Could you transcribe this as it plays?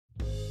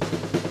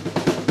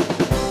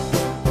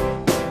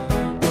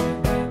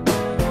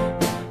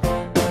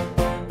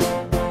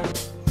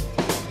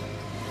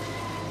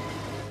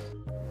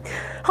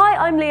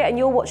I'm Leah and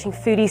you're watching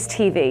Foodies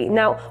TV.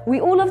 Now, we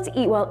all love to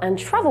eat well and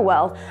travel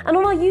well, and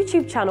on our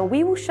YouTube channel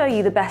we will show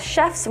you the best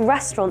chefs,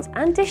 restaurants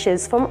and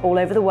dishes from all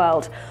over the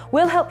world.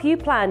 We'll help you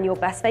plan your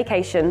best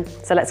vacation.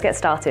 So let's get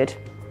started.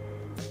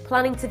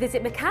 Planning to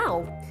visit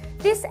Macau?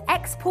 This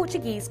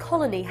ex-Portuguese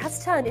colony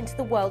has turned into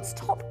the world's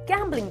top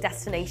gambling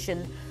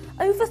destination,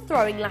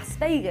 overthrowing Las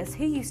Vegas,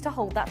 who used to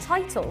hold that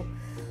title.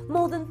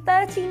 More than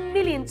 30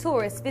 million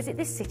tourists visit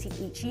this city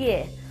each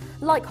year.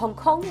 Like Hong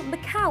Kong,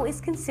 Macau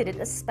is considered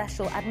a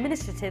special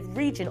administrative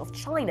region of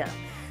China.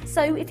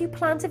 So if you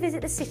plan to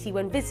visit the city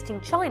when visiting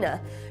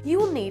China, you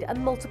will need a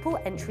multiple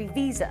entry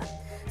visa.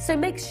 So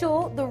make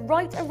sure the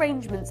right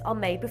arrangements are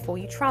made before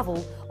you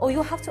travel, or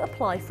you'll have to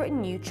apply for a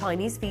new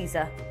Chinese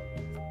visa.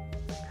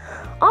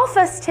 Our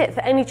first tip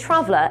for any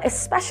traveller,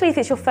 especially if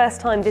it's your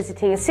first time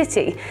visiting a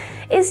city,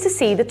 is to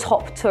see the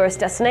top tourist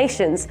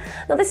destinations.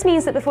 Now this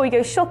means that before you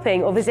go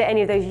shopping or visit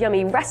any of those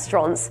yummy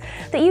restaurants,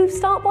 that you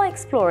start by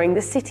exploring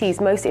the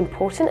city's most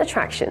important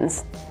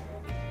attractions.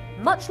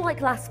 Much like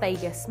Las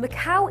Vegas,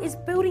 Macau is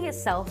building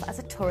itself as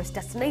a tourist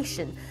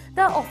destination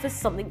that offers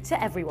something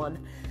to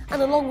everyone.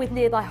 And along with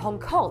nearby Hong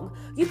Kong,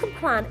 you can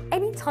plan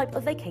any type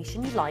of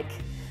vacation you like.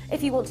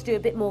 If you want to do a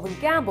bit more than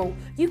gamble,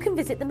 you can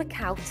visit the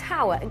Macau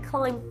Tower and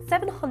climb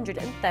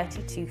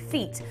 732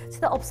 feet to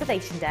the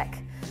observation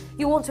deck.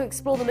 You'll want to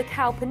explore the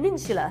Macau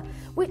Peninsula,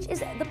 which is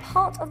the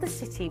part of the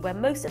city where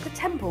most of the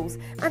temples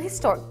and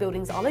historic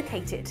buildings are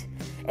located.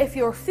 If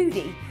you're a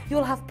foodie,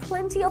 you'll have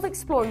plenty of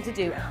exploring to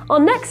do. Our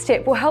next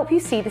tip will help you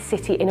see the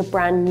city in a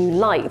brand new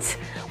light.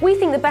 We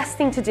think the best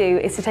thing to do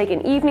is to take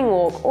an evening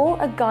walk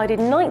or a guided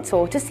night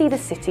tour to see the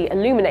city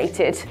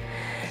illuminated.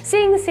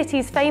 Seeing the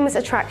city's famous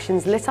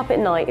attractions lit up at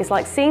night is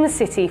like seeing the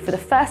city for the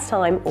first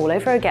time all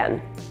over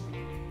again.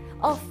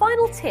 Our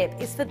final tip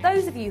is for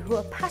those of you who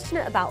are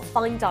passionate about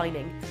fine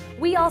dining.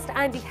 We asked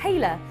Andy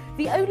Haler,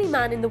 the only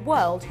man in the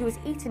world who has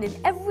eaten in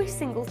every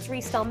single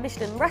 3-star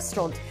Michelin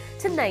restaurant,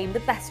 to name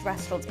the best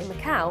restaurants in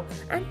Macau,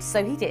 and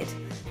so he did.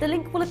 The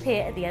link will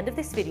appear at the end of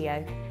this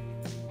video.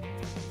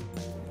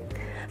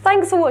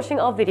 Thanks for watching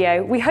our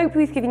video. We hope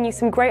we've given you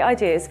some great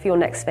ideas for your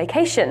next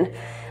vacation.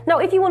 Now,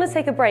 if you want to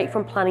take a break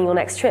from planning your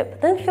next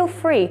trip, then feel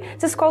free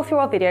to scroll through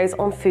our videos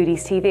on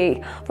Foodies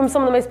TV, from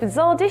some of the most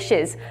bizarre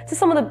dishes to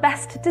some of the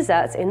best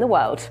desserts in the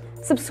world.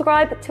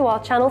 Subscribe to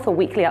our channel for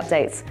weekly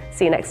updates.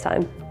 See you next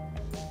time.